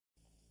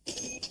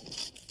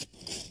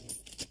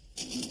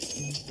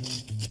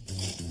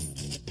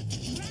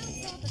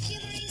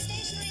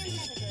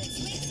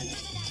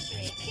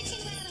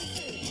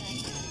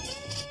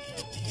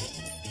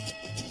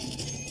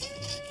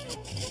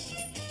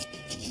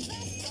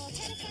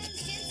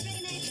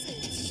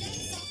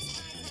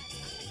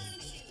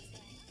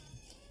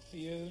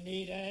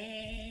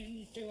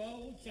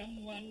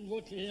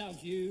Lord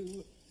love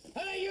you.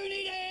 You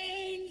need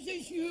ends,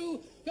 it's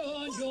you. Go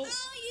on, George. What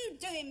are you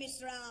doing,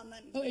 Mr.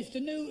 Almond? Oh, it's the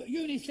new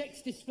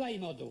unisex display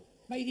model,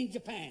 made in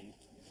Japan.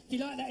 Do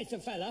you like that? It's a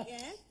fella.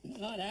 Yeah?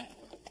 Like that?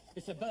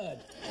 It's a bird.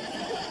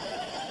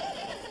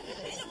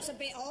 It looks a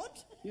bit odd.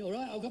 You're all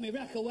right, I've got my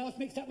rackle Welsh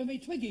mixed up with me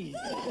Twiggies.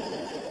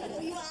 Oh,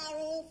 you are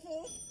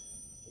awful.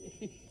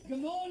 Good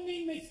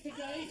morning, Mr.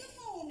 Grace. Good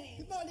morning.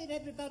 Good morning,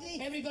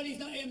 everybody. Everybody's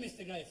not here,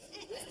 Mr. Grace.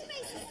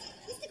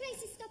 Mr.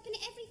 Grace is stopping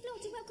at every floor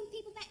to welcome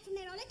people back from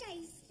their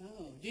holidays.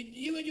 Oh, did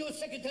you and your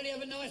secretary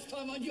have a nice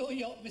time on your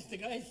yacht, Mr.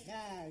 Grace?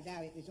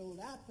 No, it was all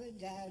up and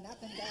down,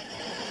 up and down,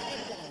 up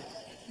and down.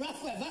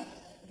 Rough weather? Well,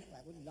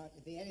 I wouldn't like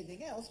to be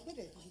anything else, would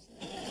it?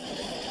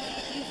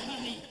 His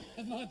money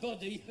of my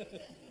body.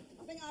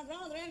 I think I'd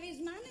rather have his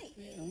money.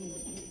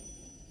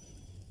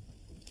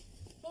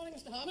 Morning,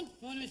 Mr. Harmon.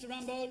 Morning, Mr.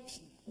 Rumbold.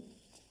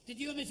 Did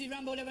you and Mrs.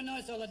 Rumbold have a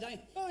nice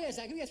holiday? Oh, yes,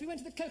 thank you. Yes, we went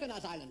to the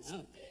Coconut Islands.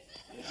 Oh.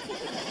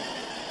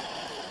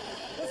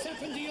 What's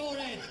happened to your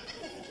head?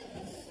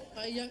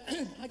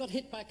 I got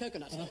hit by a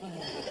coconut.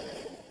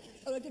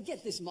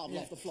 Get this model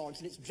off the floor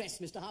until it's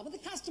dressed, Mr. Harmon. The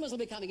customers will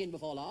be coming in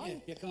before long. Yeah,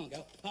 you can't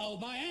go.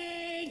 Hold my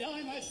hand,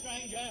 I'm a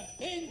stranger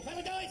in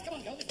paradise. Come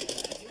on, go.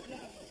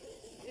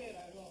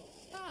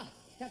 Ah,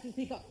 Captain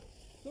Peacock.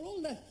 You're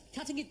all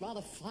cutting it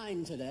rather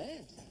fine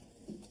today.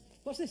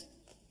 What's this?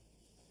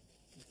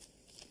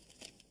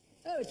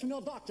 Oh, it's from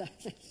your doctor.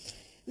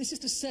 This is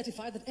to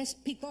certify that S.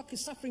 Peacock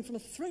is suffering from a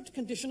throat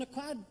condition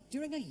acquired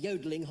during a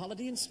yodeling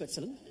holiday in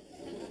Switzerland.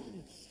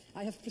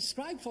 I have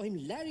prescribed for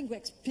him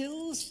laryngex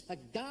pills, a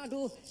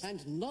gargle,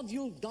 and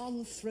nodule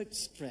Don throat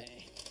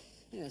spray.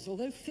 Yes,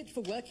 although fit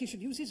for work, he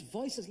should use his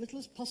voice as little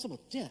as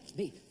possible. Dear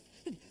me.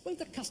 Won't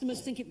the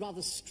customers think it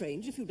rather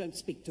strange if you don't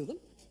speak to them?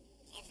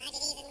 I find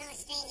it even more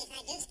strange if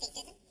I do speak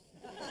to them.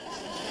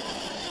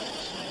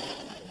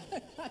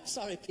 I'm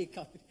sorry,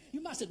 Peacock.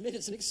 You must admit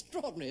it's an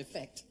extraordinary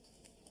effect.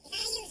 If I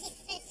use this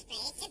throat spray,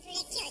 it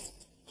temporarily cures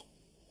it.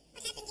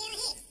 What happened to your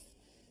head?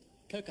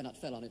 Coconut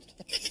fell on it.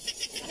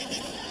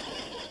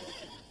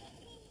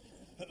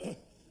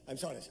 I'm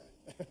sorry, sir.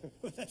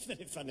 That's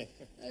very funny.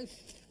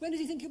 When does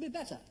he think you'll be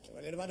better?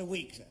 Well, in about a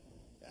week, sir.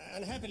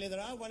 Unhappily, there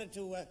are one or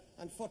two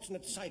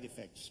unfortunate side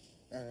effects.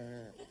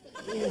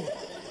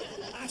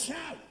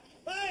 Shout!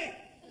 Hey!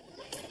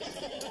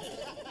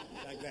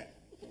 Like that.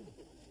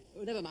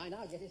 Oh, never mind,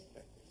 I'll get it.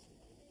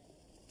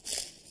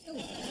 Oh.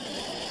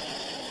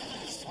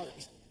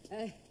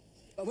 Sorry.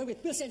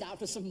 We'll send out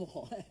for some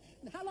more.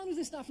 How long does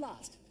this stuff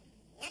last?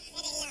 Not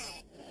very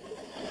long.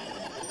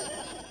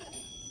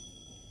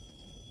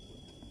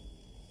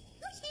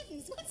 Good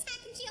heavens, what's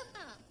happened to your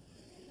heart?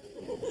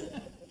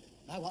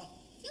 My what?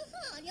 Your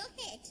heart, your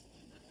head.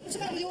 What's the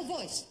matter with your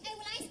voice? Oh,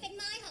 well, I spent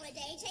my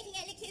holiday taking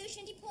elocution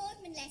and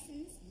deportment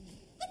lessons.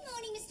 Good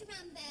morning, Mr.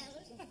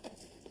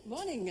 Rumbold.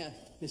 Morning,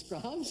 Miss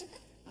Brahms.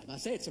 I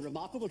must say it's a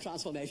remarkable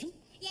transformation.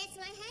 Yes,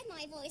 well, I heard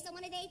my voice on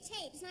one of their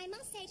tapes, and I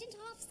must say it didn't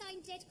half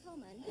sound dead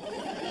common.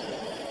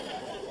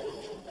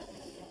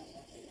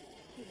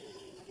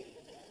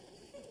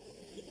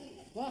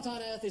 What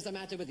on earth is the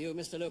matter with you,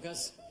 Mr.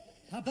 Lucas?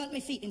 I burnt my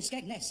feet in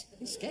Skegness.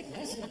 In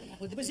Skegness?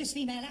 Well, there was this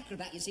female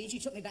acrobat, you see, and she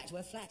took me back to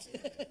her flat.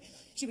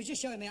 She was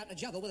just showing me how to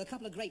juggle with a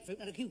couple of grapefruit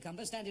and a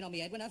cucumber standing on my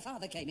head when her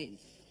father came in.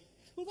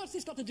 Well, what's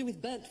this got to do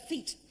with burnt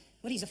feet?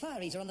 Well, he's a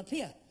fire eater on the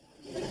pier.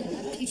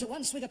 He took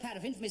one swig of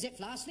paraffin from his zip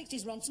flask, flicked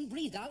his Ronson,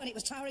 breathed out, and it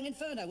was towering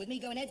inferno with me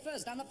going head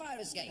first down the fire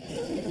escape.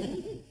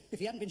 If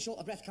he hadn't been short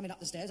of breath coming up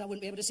the stairs, I wouldn't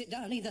be able to sit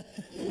down either.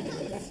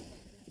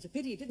 It's a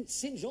pity you didn't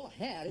singe your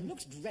hair. It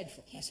looks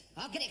dreadful. Yes,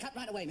 I'll get it cut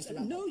right away, Mr.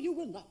 Rumbold. No, you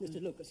will not,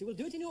 Mr. Lucas. You will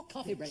do it in your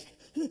coffee break.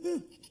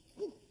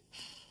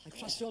 I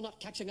trust you're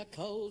not catching a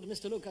cold,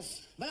 Mr.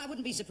 Lucas. Well, I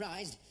wouldn't be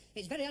surprised.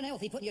 It's very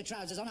unhealthy putting your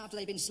trousers on after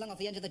they've been slung off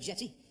the end of the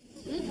jetty.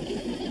 I've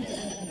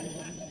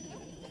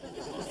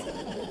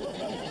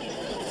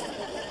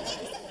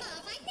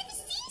never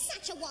seen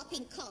such a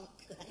whopping conch.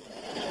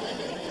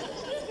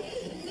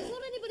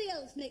 Before anybody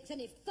else makes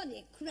any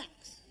funny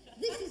cracks,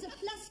 this is a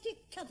plastic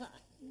cover.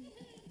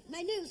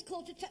 My nose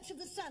caught a touch of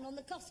the sun on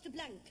the Costa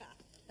Blanca,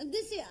 and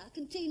this here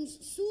contains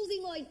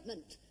soothing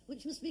ointment,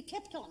 which must be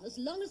kept on as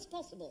long as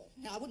possible.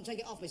 Now, I wouldn't take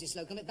it off, Mrs.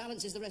 Slocum. It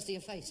balances the rest of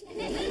your face.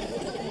 When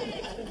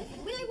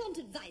I want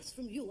advice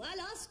from you,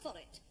 I'll ask for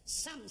it.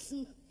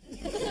 Samson.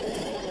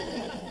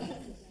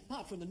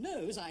 Apart from the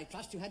nose, I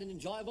trust you had an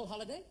enjoyable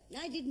holiday?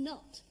 I did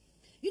not.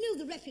 You know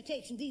the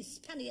reputation these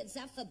Spaniards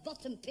have for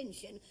bottom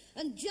pinching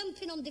and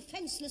jumping on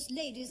defenceless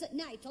ladies at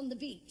night on the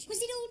beach.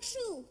 Was it all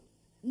true?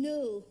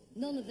 No,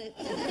 none of it.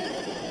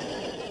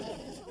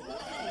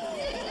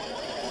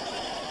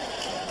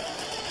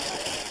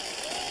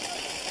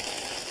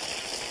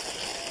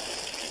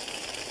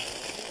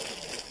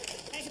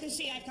 As you can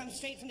see, I've come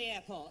straight from the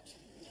airport.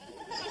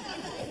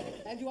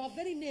 And you are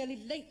very nearly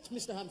late,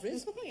 Mr.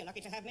 Humphreys. You're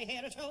lucky to have me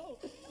here at all.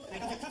 I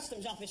got a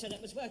customs officer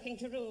that was working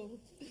to rule.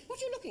 What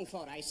are you looking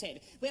for, I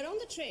said. We're on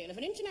the trail of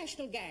an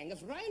international gang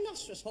of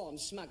rhinoceros horn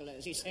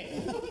smugglers, he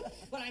said.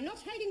 Well, I'm not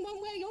hiding one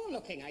where you're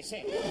looking, I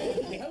said.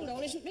 My hold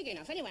all isn't big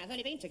enough. Anyway, I've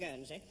only been to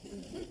Guernsey.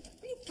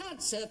 You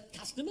can't serve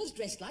customers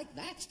dressed like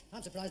that.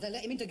 I'm surprised they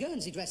let him into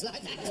Guernsey dressed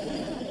like that.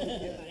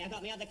 Well, I've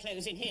got my other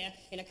clothes in here.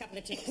 In a couple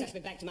of ticks, I shall be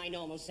back to my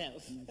normal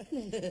self.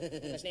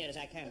 As near as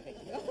I can be.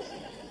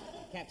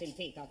 Captain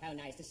Peacock, how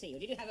nice to see you.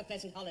 Did you have a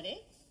pleasant holiday?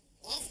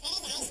 Yes, very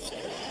nice.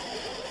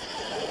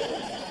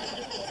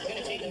 I'm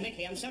going to take the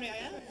mickey. I'm sorry I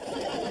am.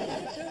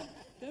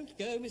 Don't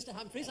go, Mr.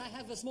 Humphreys. I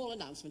have a small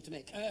announcement to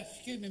make.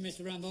 Excuse me,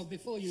 Mr. Rumble,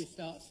 before you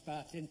start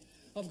sparting,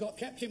 I've got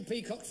Captain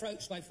Peacock's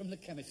throat spray from the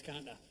chemist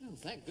counter. Oh,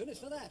 thank goodness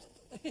for that.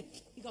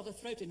 He got a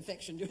throat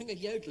infection during a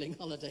yodeling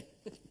holiday.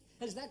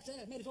 Has that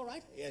made it all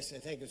right? Yes,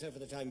 thank you, sir, for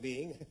the time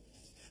being.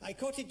 I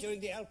caught it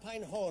during the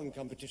Alpine horn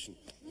competition.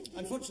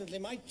 Unfortunately,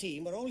 my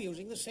team were all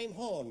using the same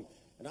horn,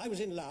 and I was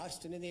in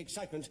last, and in the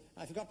excitement,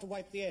 I forgot to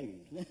wipe the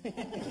end. Well,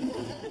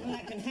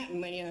 that can happen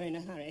when you're in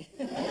a hurry.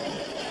 Now,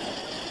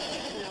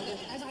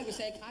 as I was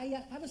saying,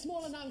 I have a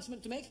small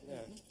announcement to make. Yeah,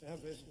 Mr.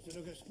 Humphreys, Mr.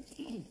 Lucas.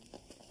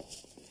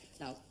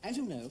 Now, as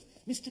you know,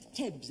 Mr.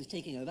 Tebbs is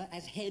taking over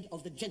as head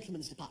of the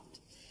gentleman's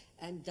department.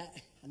 And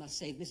I must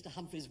say, Mr.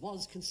 Humphreys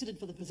was considered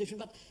for the position,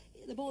 but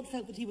the board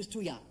felt that he was too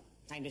young.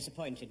 I'm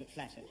disappointed, but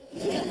flattered.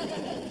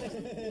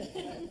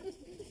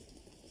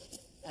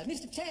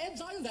 Mr.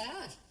 Tebbs, are you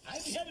there?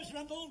 I'm here, Mr.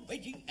 Rumble,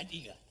 waiting and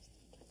eager.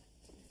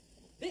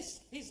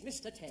 This is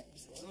Mr.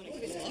 Tebbs.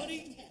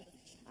 Morning.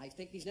 I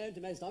think he's known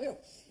to most of you.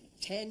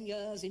 10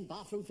 years in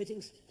bathroom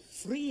fittings,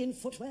 3 in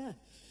footwear,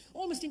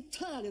 almost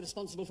entirely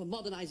responsible for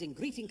modernising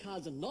greeting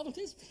cards and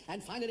novelties,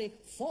 and finally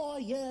 4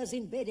 years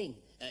in bedding.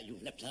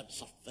 You've left out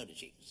soft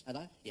furnishings. Have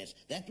I? Yes,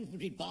 that was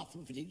between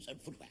bathroom fittings and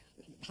footwear.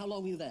 How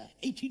long were you there?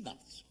 18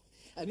 months.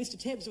 Mr.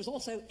 Tebbs was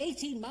also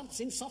 18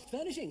 months in soft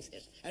furnishings.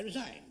 Yes, I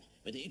resigned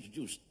when they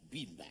introduced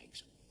bean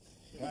bags.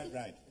 Quite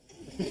right.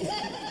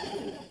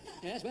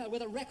 Yes, well,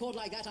 with a record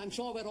like that, I'm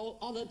sure we're all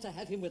honoured to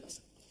have him with us.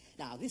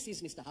 Now, this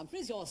is Mr.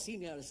 Humphreys, your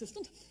senior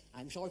assistant.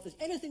 I'm sure if there's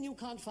anything you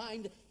can't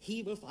find,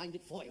 he will find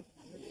it for you.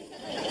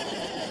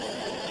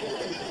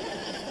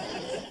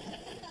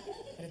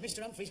 And if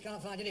Mr. Humphreys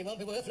can't find it, it won't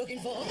be worth looking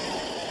for.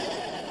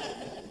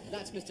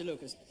 That's Mr.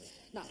 Lucas.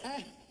 Now,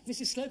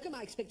 Mrs. Slocum,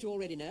 I expect you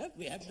already know.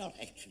 We have not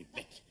actually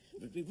met,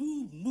 but we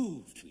will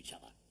move to each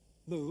other.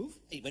 Move?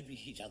 When we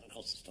see each other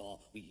across the store,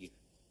 we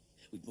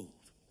move.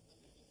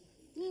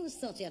 I always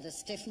thought you had a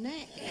stiff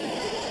neck.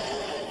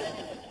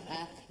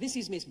 This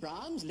is Miss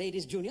Brahms,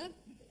 ladies junior.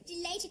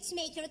 Delighted to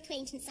make your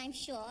acquaintance, I'm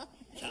sure.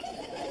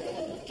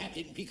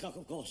 Captain Peacock,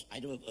 of course, I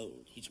know of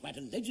old. He's quite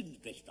a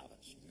legend, Grace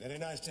Brothers. Very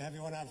nice to have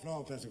you on our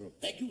floor, Percival.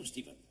 Thank you,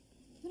 Stephen.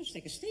 Well, it's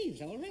like a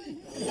Steve's already.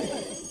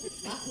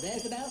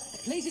 There's the bell.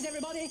 Places,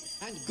 everybody,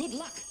 and good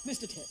luck,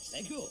 Mr. Tebbs.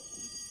 Thank you.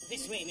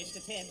 This way, Mr.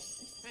 Tebbs.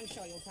 I'm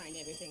sure you'll find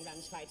everything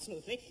runs quite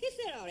smoothly. If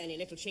there are any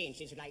little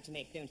changes you'd like to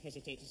make, don't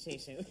hesitate to say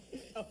so.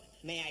 Oh,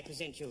 may I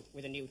present you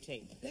with a new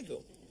tape? Thank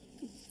you.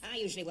 I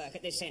usually work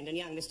at this end, and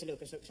young Mr.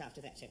 Lucas looks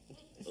after that end.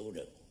 Oh,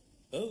 no.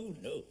 Oh,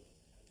 no.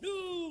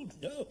 No,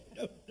 no,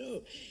 no,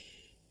 no.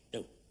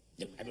 No,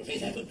 no, I'm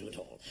afraid I won't do it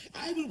all.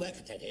 I will work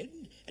at that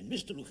end, and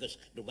Mr. Lucas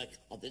will work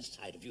on this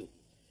side of you.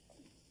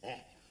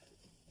 There.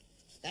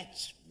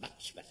 That's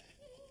much better.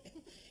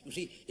 You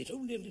see, it's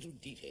only a little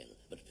detail,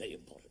 but very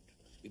important.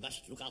 We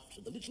must look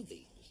after the little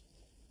things.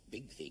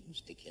 Big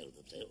things take care of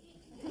themselves.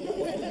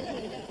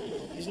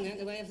 Isn't that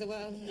the way of the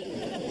world?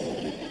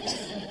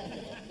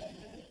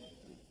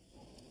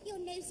 Your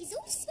nose is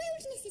all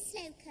swelled, Mrs.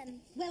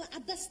 Slocum. Well, I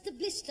bust the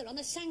blister on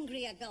a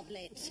sangria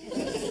goblet.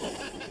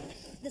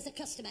 There's a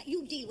customer.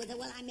 You deal with her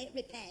while I make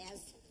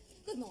repairs.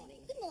 Good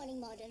morning. Good morning,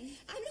 Modern.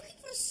 I'm looking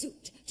for a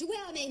suit to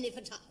wear mainly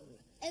for town.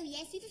 Oh,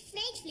 yes, we've a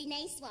frightfully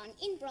nice one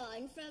in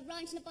brown for a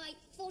round and about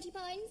 £40.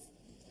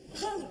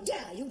 How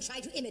dare you try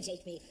to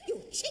imitate me,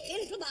 you cheeky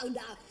little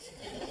bounder!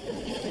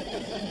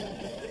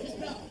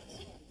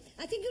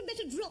 I think you'd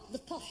better drop the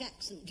posh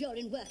accent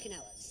during working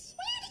hours.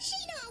 Well, how did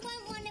she know I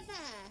want one of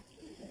her?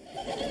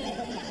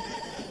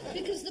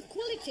 Because the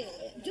quality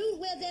don't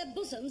wear their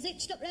bosoms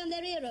hitched up round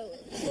their ear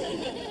holes.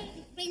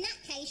 But in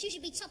that case, you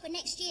should be top of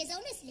next year's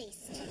honours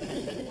list.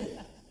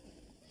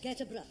 Get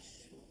a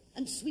brush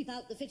and sweep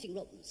out the fitting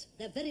rooms.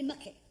 They're very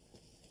mucky.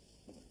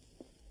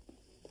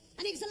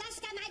 And it's the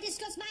last time I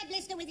discuss my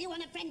blister with you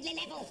on a friendly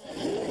level.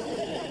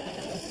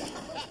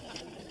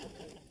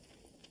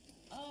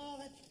 Ah,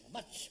 that's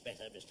much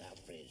better, Mr.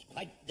 Humphreys.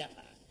 Quite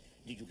dapper.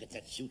 Did you get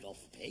that suit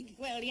off peg?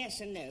 Well,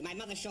 yes and no. My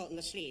mother shortened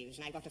the sleeves,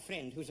 and I got a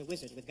friend who's a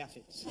wizard with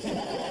gussets.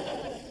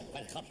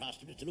 Quite a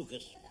contrast to Mr.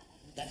 Lucas.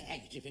 That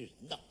handkerchief is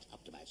not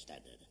up to my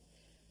standard.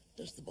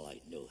 Does the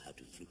boy know how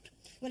to flute?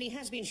 Well, he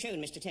has been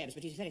shown, Mr. Tebbs,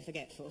 but he's very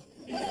forgetful.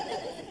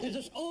 Let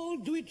us all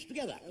do it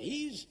together.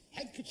 These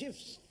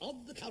handkerchiefs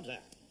on the counter.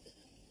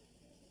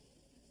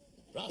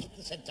 Grasp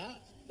the centre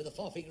with a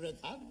forefinger and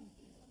thumb.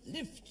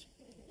 Lift.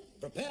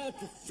 Prepare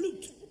to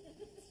flute.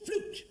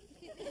 Flute.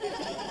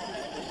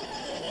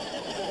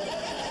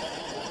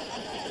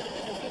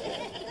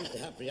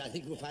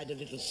 think you'll find a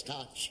little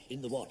starch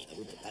in the water,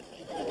 we'll put that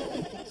way.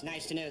 It's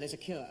nice to know there's a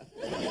cure.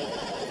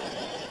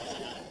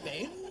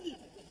 Bend,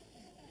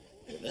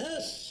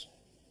 reverse,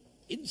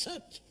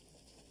 insert,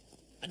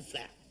 and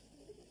flap.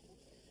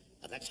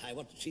 Now that's how I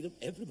want to see them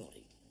every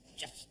morning.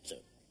 Just so.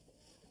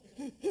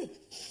 I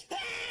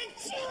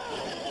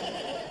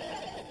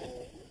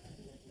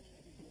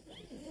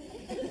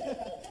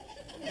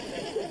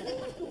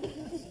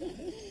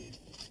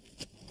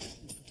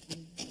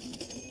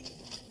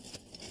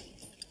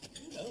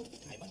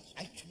once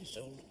actually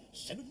sold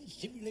 7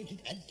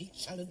 simulated antique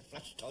silent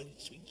flush toilet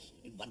suites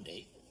in one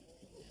day.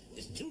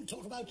 They still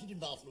talk about it in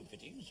bathroom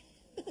fittings.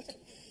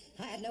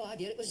 I had no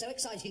idea it was so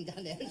exciting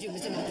down there, did you,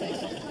 Mr.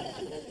 Humphreys?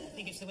 I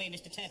think it's the way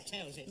Mr. Taft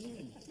tells it.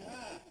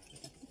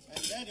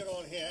 I'm glad you're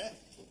all here.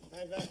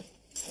 I've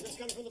just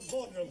come from the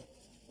boardroom,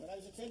 where I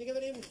was attending a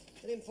very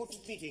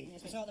important meeting.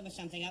 Yes, we saw there was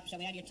something up, so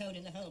we had your toad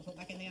in the hole put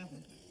back in the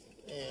oven.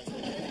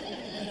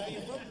 Now,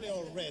 you've probably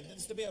all read that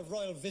it's to be a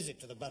royal visit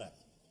to the borough.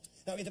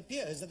 Now, it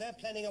appears that they're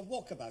planning a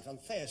walkabout on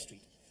Fair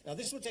Street. Now,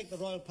 this will take the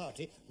royal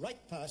party right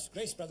past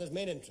Grace Brothers'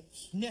 main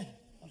entrance. No,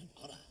 what an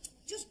honour.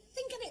 Just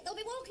think of it, they'll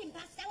be walking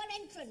past our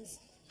entrance.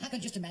 I can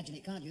just imagine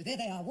it, can't you? There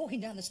they are,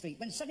 walking down the street,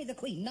 when suddenly the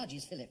Queen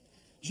nudges Philip.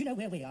 Do you know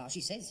where we are,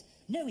 she says?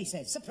 No, he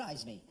says,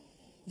 surprise me.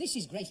 This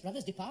is Grace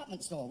Brothers'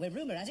 department store, where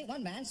rumour has it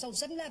one man sold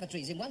 7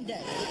 lavatories in one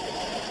day. I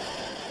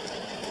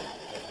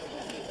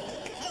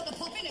ought to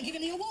pop in and give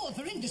him the award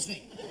for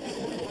industry.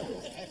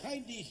 I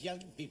find these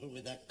young people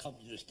with their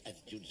communist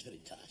attitudes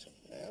very tiresome.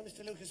 Well,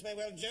 Mr. Lucas may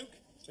well joke,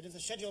 but if the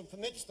schedule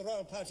permits, the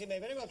royal party may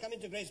very well come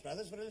into Grace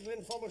Brothers for a little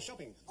informal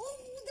shopping. Oh,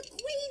 the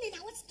Queen in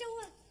our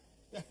store.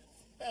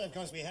 Well, of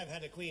course, we have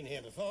had a queen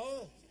here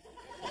before.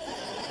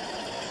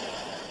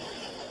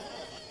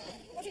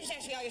 What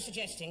exactly are you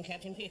suggesting,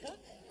 Captain Peacock?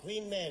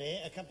 Queen Mary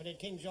accompanied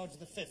King George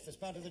V as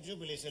part of the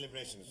Jubilee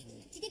celebrations.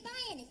 Did he buy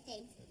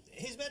anything?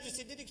 His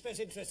Majesty did express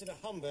interest in a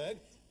Homburg,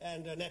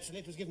 and naturally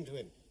it was given to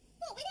him.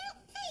 What, without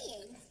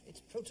paying?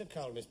 It's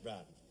protocol, Miss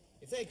Brown.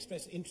 If they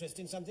express interest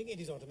in something, it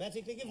is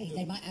automatically given to They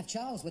them. might have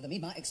Charles with them. He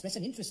might express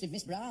an interest in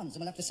Miss Brown's,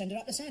 and we'll have to send her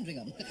up to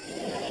Sandringham.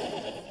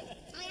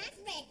 I have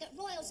read that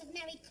royals have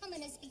married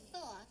commoners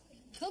before.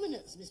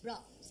 Commoners, Miss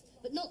Brahms,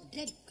 but not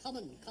dead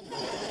common commoners.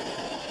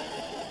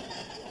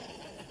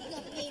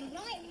 You're being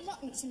right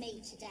rotten to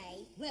me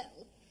today.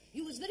 Well,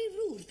 you was very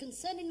rude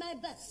concerning my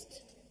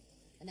bust,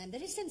 and I'm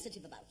very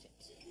sensitive about it.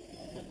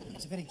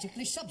 It's a very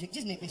ticklish subject,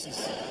 isn't it, Mrs.?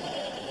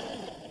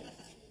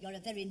 You're a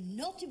very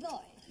naughty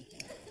boy.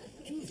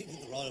 Do you think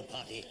that the royal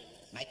party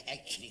might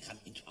actually come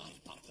into our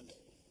department?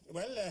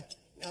 Well,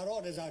 our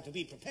orders are to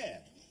be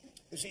prepared.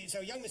 You see,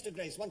 so young Mr.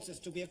 Grace wants us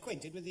to be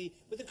acquainted with the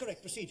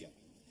correct procedure.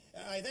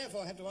 I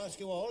therefore have to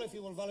ask you all if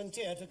you will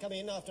volunteer to come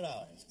in after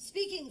hours.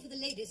 Speaking for the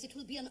ladies, it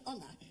will be an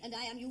honour, and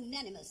I am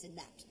unanimous in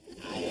that.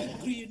 I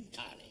agree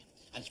entirely.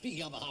 And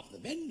speaking on behalf of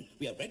the men,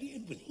 we are ready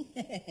and willing.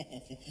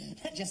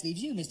 That just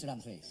leaves you, Mr.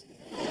 Humphreys.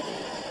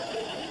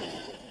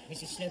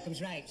 Mrs.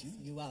 Slocum's right.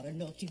 You are a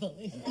naughty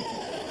boy.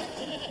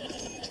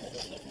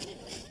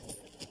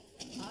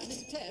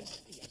 Mr. Ted,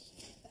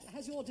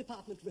 has your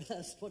department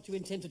rehearsed what you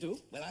intend to do?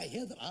 Well, I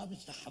hear that our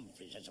Mr.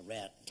 Humphreys has a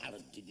rare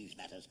talent in these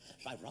matters,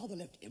 so I've rather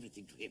left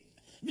everything to him.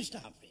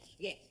 Mr. Humphreys.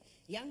 Yes.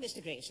 Young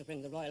Mr. Grace will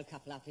bring the royal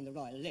couple up in the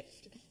royal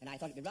lift, and I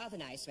thought it'd be rather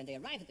nice when they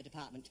arrive at the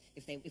department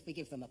if we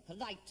give them a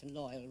polite and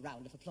loyal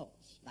round of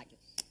applause, like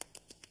this.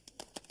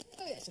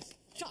 Oh, yes, it's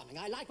charming.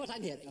 I like what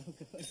I'm hearing. Oh,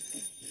 good.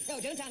 Oh,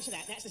 don't answer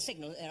that. That's the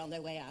signal that they're on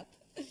their way up.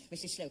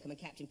 Mrs. Slocum and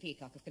Captain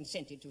Peacock have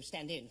consented to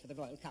stand in for the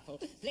royal couple.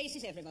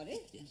 Places, everybody.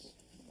 Yes.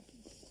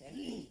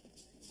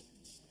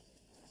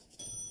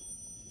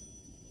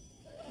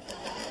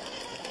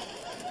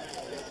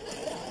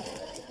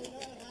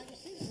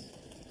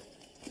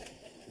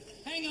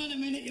 Hang on a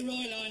minute, Your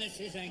Royal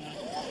Highnesses, hang on.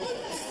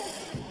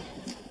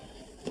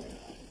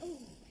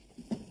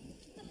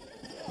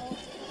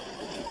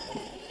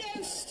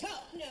 No,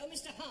 stop. No,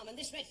 Mr. Harmon,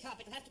 this red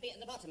carpet will have to be at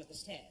the bottom of the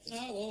stairs.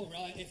 Oh, all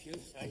right, if you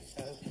say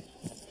so.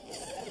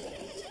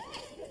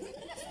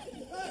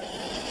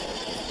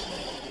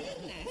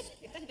 Nat,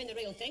 if that had been the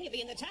real thing, you'd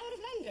be in the Tower of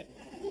London.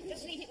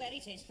 Just leave it where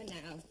it is for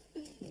now.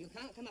 You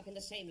can't come up in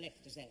the same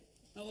lift as them.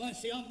 Oh, I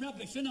see, I'm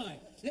rubbish, aren't I?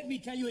 Let me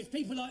tell you, it's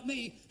people like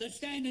me that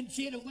stand and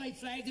cheer and wave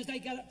flags as they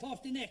gallop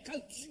past in their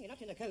coach. You're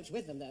not in the coach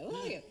with them, though,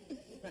 are you?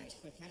 Right,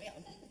 we'll carry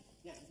on.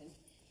 Now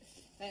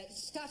then.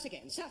 Start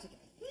again. There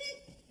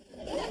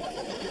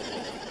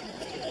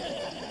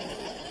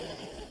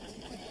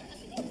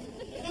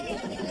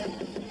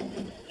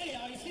you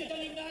are, you see, I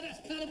don't even know how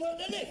to work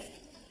the lift.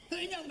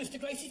 Hey, now, Mr.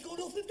 Grace, he's gone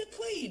off with the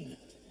Queen.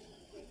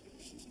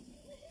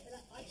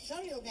 Well, I'm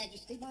sorry, Your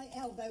Majesty, my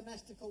elbow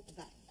must have caught the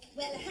back.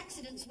 Well,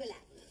 accidents will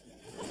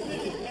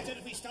happen. Better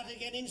if we start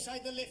again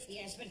inside the lift.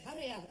 Yes, but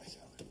hurry up.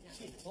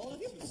 Now, all of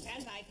you,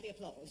 stand by for the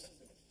applause.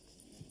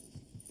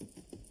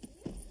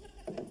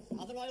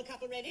 Are the royal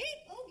couple ready?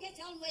 Oh, get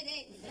on with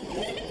it.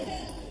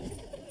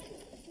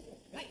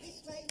 Right.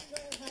 This way,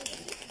 Royal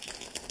Highness.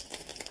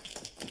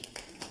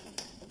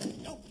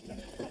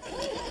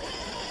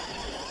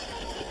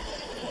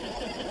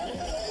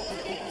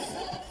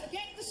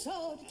 Forget the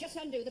sword. Just a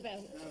undo the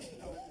bell.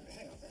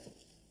 Hang on.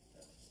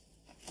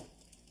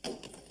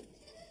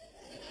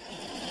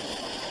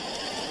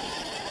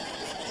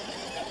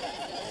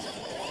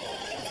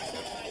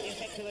 The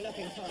effect we were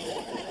looking for.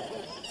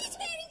 He's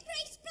wearing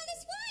Grace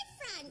Brothers' wife,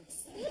 Franks.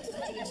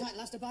 To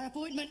entitle us to by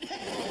appointment.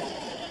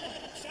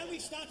 Shall we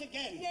start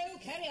again? No,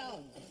 carry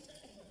on.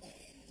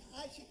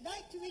 I should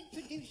like to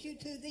introduce you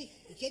to the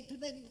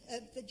gentleman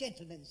of the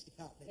gentlemen's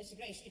department. Mr.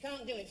 Grace, you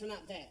can't do it from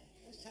up there.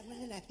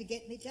 Someone will have to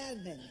get me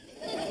down then.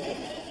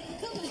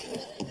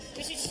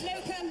 Mrs.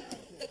 Slocum,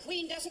 the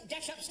Queen doesn't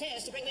dash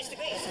upstairs to bring Mr.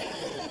 Grace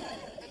down.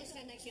 Come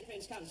stand next to your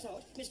Prince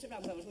Consort. Mr.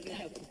 Rumbold, will you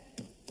help him?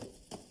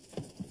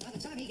 By the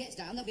time he gets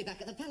down, they'll be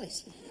back at the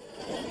palace.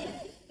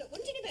 Look,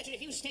 wouldn't it be better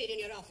if you stayed in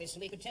your office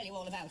and we could tell you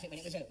all about it when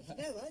it was over?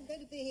 No, I'm going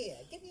to be here.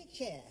 Give me a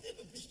chair.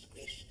 Mr.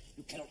 Grace,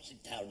 you cannot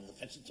sit down in the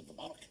presence of the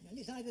monarch. Well,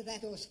 it's either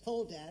that or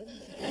fall down.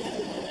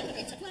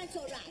 It's quite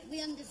all right.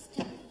 We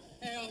understand.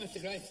 Hey, on,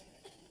 Mr. Grace.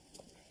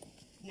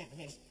 Now,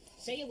 then,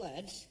 say your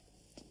words.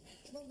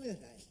 What were they?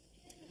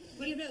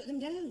 Well, you wrote them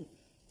down.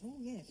 Oh,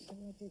 yes, so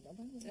I did. I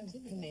wonder what was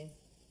in Come there.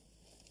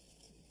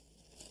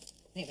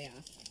 here. There we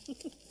are.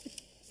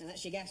 Now,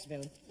 that's your gas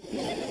bill.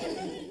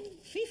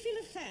 Fill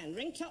a fan,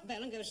 ring top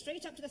bell and go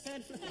straight up to the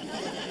 3rd floor.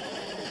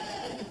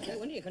 No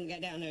wonder you couldn't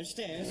get down those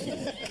stairs.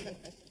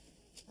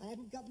 I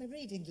haven't got my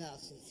reading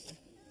glasses.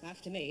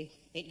 After me,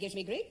 it gives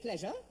me great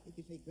pleasure It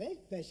gives me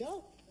great pleasure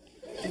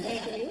to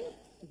welcome you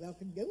to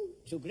welcome you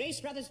to Grace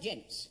Brothers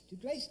Gents to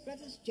Grace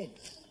Brothers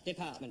Gents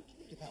Department.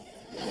 Department.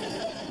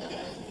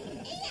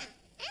 Here,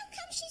 how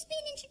come she's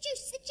been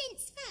introduced to the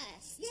gents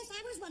first? Yes,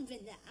 I was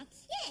wondering that.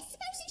 Yes,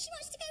 supposing she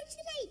wants to go to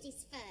the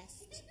ladies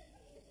first.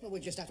 Well,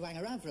 we'll just have to hang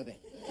around for a bit.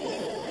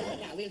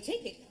 Now, we'll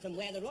take it from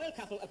where the royal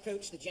couple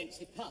approached the gents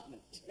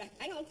department. Right,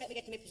 hang on, let me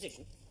get to my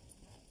position.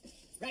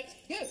 Right,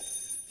 go!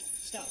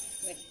 Stop.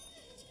 Wait.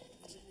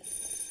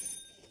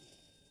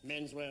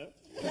 Men's wear.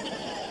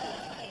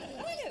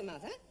 Oh, hello,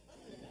 Mother.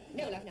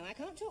 No, love, no, I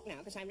can't talk now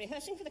because I'm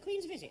rehearsing for the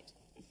Queen's visit.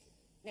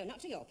 No, not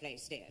to your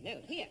place, dear. No,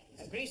 here,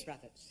 at Grace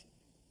Brothers.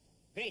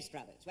 Grace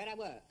Brothers, where I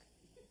work.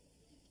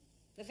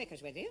 The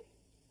vicar's with you?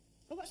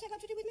 Well, what's that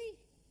got to do with me?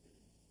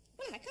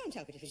 Well, I can't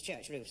help it if his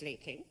church roof's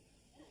leaking.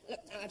 Look,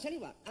 I'll tell you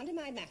what. Under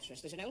my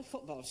mattress, there's an old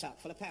football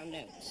sock full of pound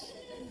notes.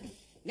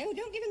 No,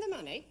 don't give him the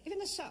money. Give him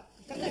the sock.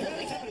 Come there, roll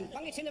it up and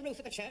bung it in the roof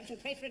of the church and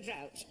pray for a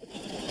drought.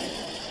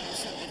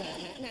 Sorry about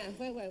that. Now,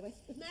 where were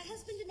we? My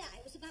husband and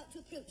I was about to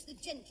approach the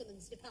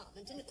gentlemen's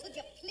department, and could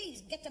you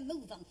please get a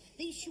move on?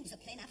 These shoes are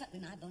playing havoc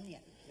with my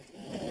bunion.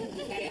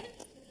 Carry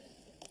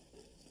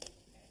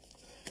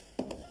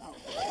on.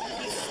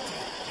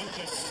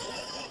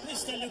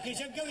 Mr. Lucas,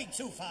 you're going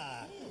too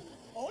far.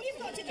 All you've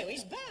got to do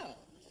is bow.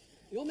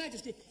 Your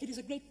Majesty, it is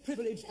a great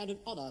privilege and an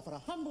honour for a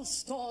humble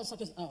store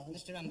such as ours.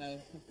 Mr.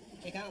 Rumbo,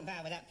 you can't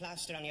bow with that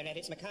plaster on your head.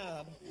 It's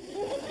macabre.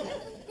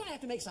 Do I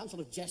have to make some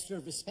sort of gesture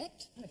of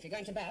respect? Well, if you're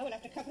going to bow, we'll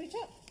have to couple it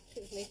up.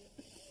 Excuse me.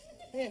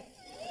 Here.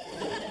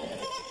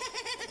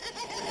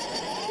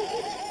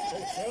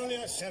 Control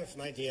yourself,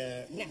 my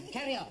dear. Now,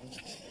 carry on.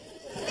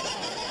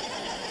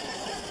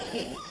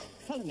 Here,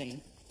 follow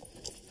me.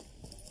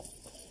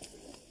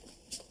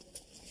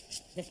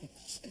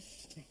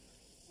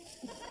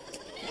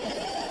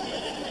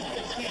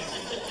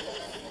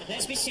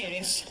 Let's be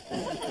serious.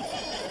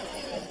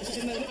 This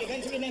is a moment you're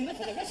going to remember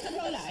for the rest of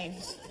your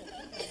lives.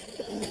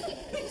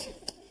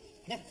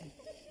 Now,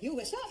 you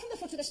will start from the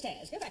foot of the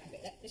stairs. Go back a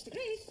bit. Mr.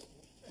 Grace.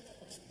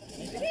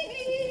 Mr.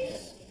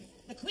 Grace.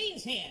 The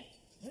Queen's here.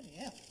 Oh,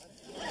 yeah.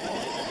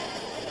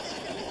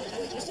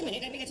 Just a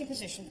minute, let me get in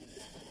position.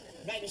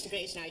 Right, Mr.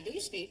 Grace, now do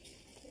your speech.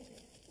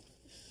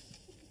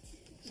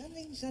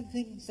 Something,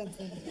 something,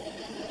 something.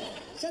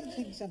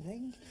 Something,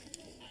 something.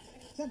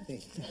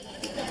 Something.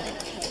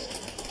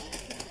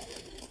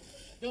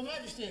 Your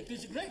Majesty, it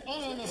is a great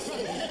honour and a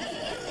privilege.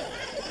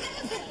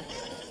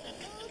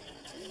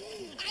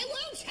 I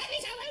won't have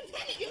it, I won't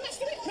have it. You must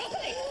do it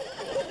properly.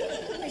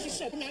 Mrs.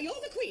 Slocum, now you're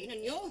the Queen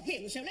and you're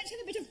him, so let's have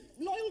a bit of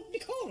loyal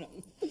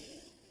decorum.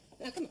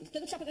 Now, come on, to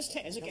the top of the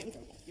stairs again.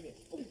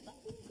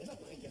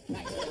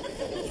 Right.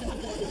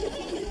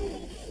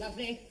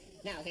 Lovely.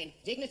 Now then,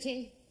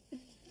 dignity.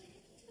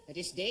 A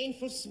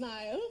disdainful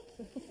smile.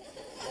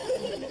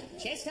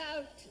 Chest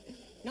out.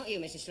 Not you,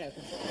 Mrs.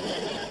 Slocum.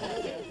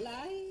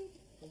 Glide.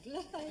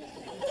 Glide.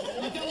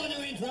 I don't want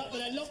to interrupt,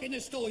 but I lock in the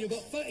store. You've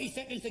got 30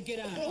 seconds to get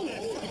out. Oh, no.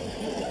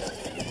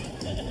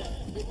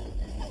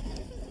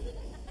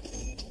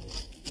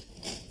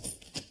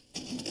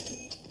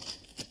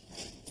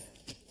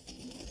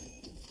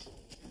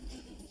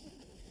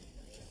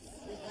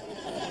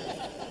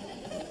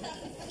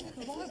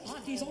 The royal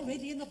party's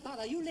already in the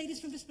borough. You ladies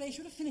from display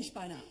should have finished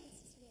by now.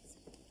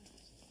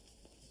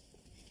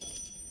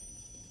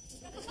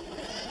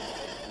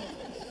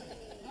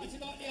 How'd you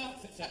like the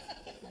outfit, sir?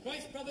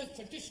 Grace Brothers'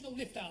 traditional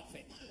lift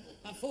outfit.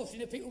 Unfortunately,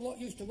 the people what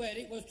used to wear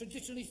it was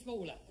traditionally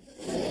smaller.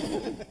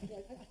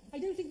 I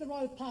don't think the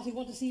royal party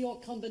want to see your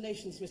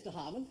combinations, Mr.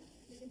 Harmon.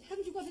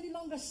 Haven't you got any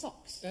longer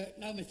socks?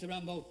 No, Mr.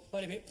 Rumble,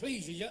 but if it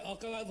pleases you, I'll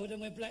go over them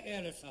with black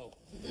aerosol.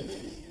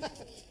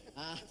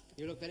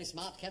 You look very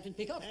smart, Captain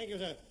Peacock. Thank you,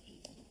 sir.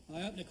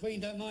 I hope the Queen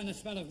don't mind the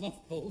smell of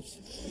mothballs.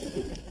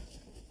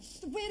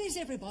 Where is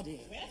everybody?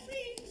 We're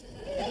free.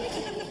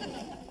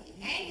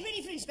 And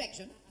ready for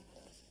inspection.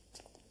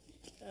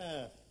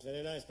 Ah,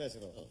 very nice,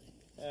 Percival.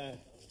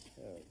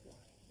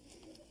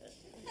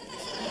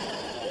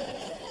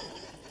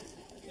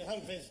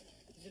 Humphreys,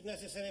 is it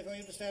necessary for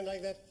you to stand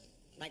like that?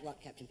 Like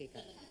what, Captain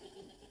Peacock?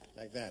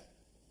 Like that?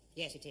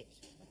 Yes, it is.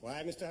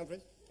 Why, Mr.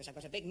 Humphreys? Because I've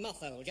got a big moth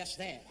hole just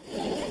there.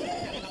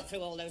 How I got through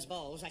all those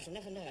balls, I shall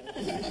never know.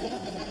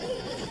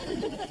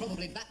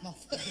 Probably bat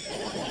moth.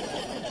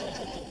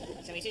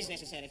 So it is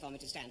necessary for me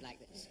to stand like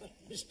this.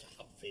 Mr.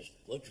 Humphreys,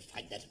 won't you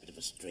find that a bit of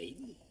a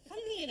strain?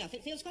 Funnily enough,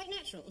 it feels quite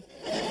natural.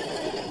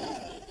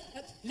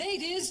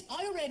 Ladies,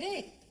 are you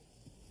ready?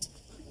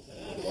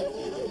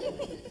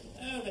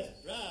 Oh, Miss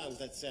Brown,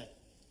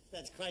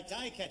 that's quite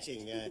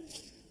eye-catching.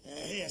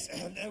 Yes,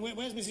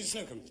 where's Mrs.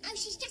 Slocum? Oh,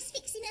 she's just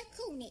fixing her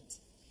cornet.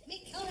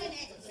 Me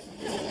coronet.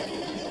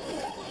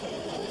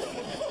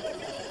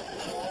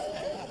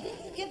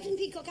 Captain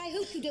Peacock, I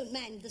hope you don't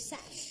mind the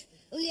sash.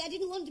 Only I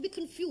didn't want to be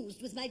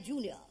confused with my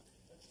junior.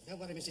 Don't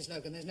worry, Mrs.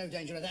 Slocum, there's no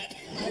danger of that.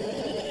 How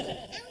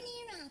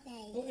near are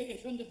they? Oh,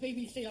 it's from the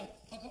BBC.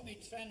 I've got my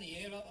tranny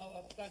here.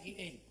 I'll plug it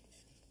in.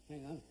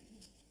 Hang on.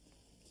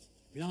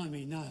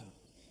 Blimey, no.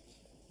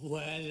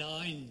 Well,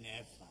 I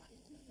never.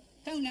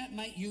 Don't that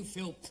make you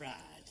feel proud?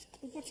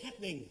 What's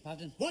happening?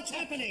 Pardon? What's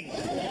happening?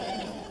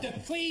 The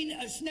Queen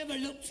has never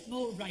looked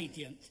more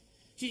radiant.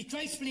 She's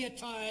gracefully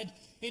attired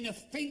in a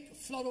pink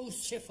floral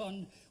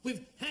chiffon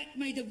with hat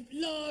made of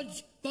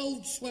large,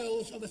 bold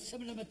swirls of a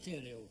similar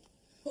material.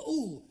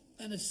 Oh,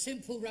 and a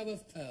simple row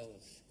of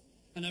pearls.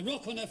 And a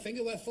rock on her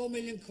finger worth 4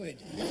 million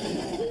quid.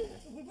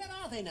 Where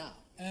are they now?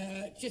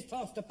 Just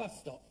past the bus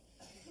stop.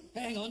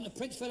 Hang on, the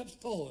Prince Philip's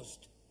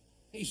paused.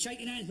 He's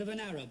shaking hands with an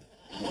Arab.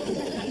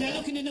 And they're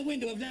looking in the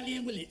window of Lally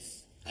and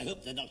Willits. I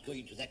hope they're not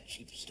going to that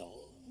cheap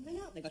stall. Why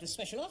not? They've got a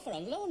special offer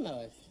on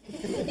lawnmowers.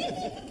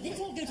 Let's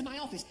all go to my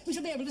office. We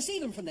shall be able to see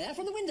them from there,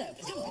 from the window.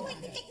 Oh, I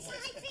could get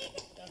excited.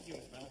 Oh,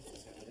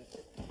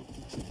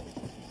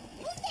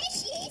 there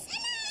she is.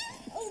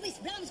 Hello. Oh, Miss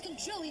Brown's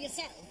control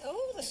yourself.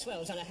 Oh, the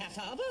swells on a hat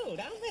are bold,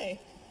 aren't they?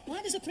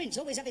 Why does the prince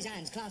always have his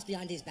hands clasped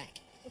behind his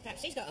back? Well,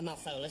 perhaps he's got a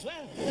moth hole as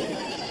well.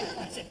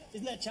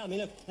 Isn't that charming?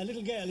 Look, a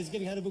little girl is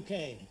giving her a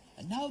bouquet.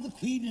 And now the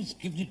Queen has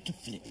given it to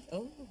Philip.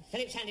 Oh,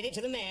 Philip's handed it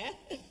to the mayor.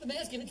 The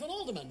mayor's given it to an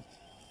alderman.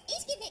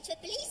 He's giving it to a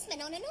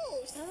policeman on an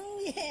horse.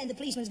 Oh, yeah, and the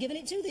policeman's given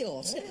it to the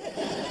horse. I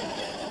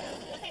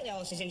think the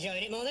horse has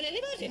enjoyed it more than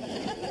anybody.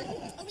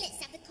 Oh,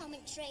 let's have the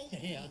commentary.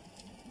 Here.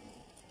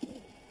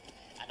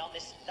 And on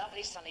this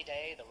lovely sunny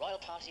day, the royal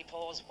party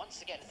pause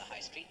once again in the High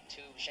Street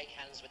to shake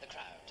hands with the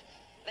crowd.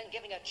 Then,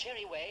 giving a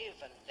cheery wave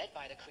and led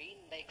by the Queen,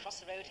 they cross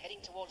the road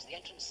heading towards the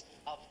entrance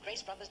of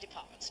Grace Brothers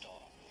department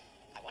store.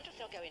 I wonder if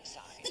they'll go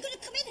inside. They're going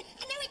to come in.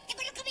 I know it.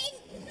 They're going to come in.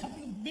 A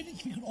couple of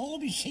minutes, we could all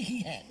be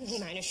shaking hands.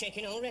 Mine are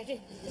shaking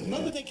already. The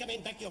moment they come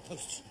in, back to your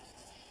posts.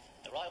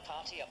 The royal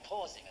party are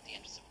pausing at the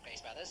entrance of Grace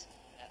Brothers.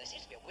 There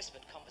seems to be a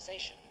whispered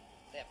conversation.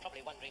 They're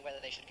probably wondering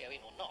whether they should go in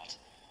or not.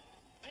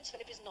 Prince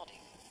Philip is nodding.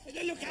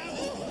 Look out!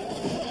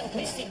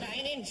 Missed it by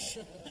an inch.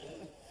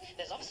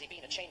 There's obviously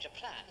been a change of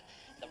plan.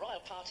 The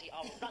royal party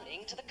are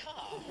running to the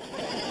car.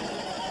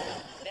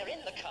 They're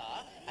in the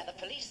car, and the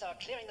police are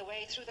clearing the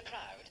way through the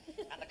crowd,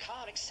 and the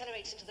car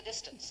accelerates into the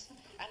distance,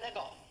 and they're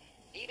gone,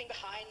 leaving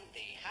behind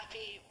the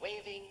happy,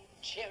 waving,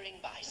 cheering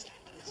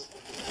bystanders.